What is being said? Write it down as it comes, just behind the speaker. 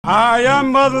I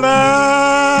am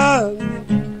motherless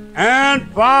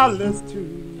and fatherless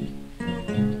too.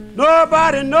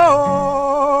 Nobody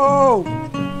knows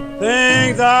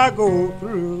things I go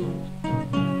through.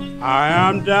 I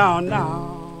am down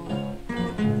now,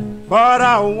 but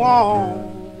I won't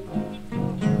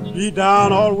be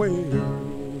down always.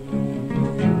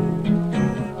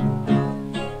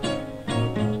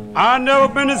 I never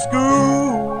been to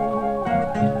school,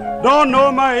 don't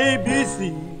know my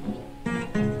ABC.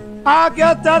 I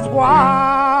guess that's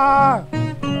why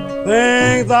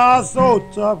things are so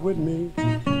tough with me.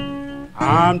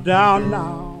 I'm down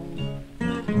now,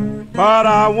 but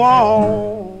I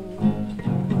won't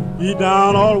be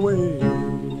down always.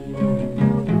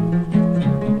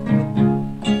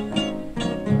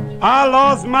 I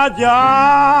lost my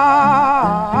job,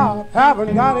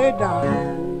 haven't got a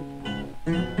dime.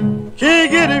 Can't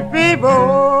get it,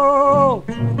 people,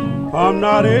 I'm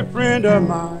not a friend of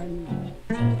mine.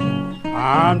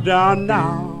 I'm down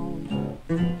now,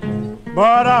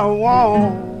 but I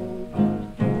won't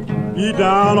be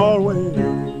down always.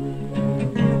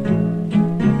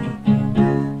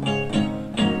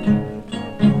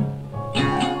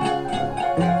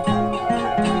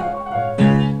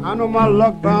 I know my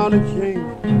luck bound to change.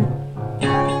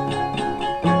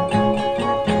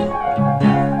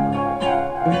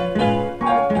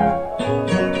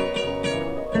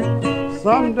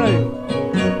 Someday.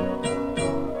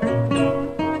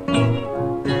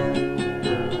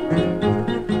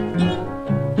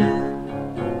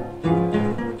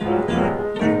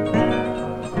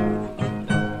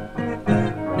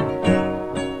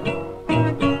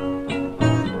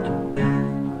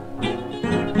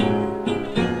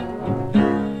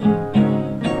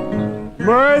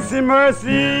 Mercy,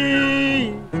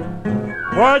 mercy,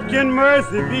 what can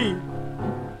mercy be?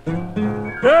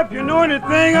 If you know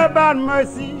anything about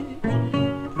mercy,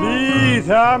 please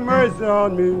have mercy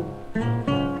on me.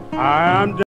 I am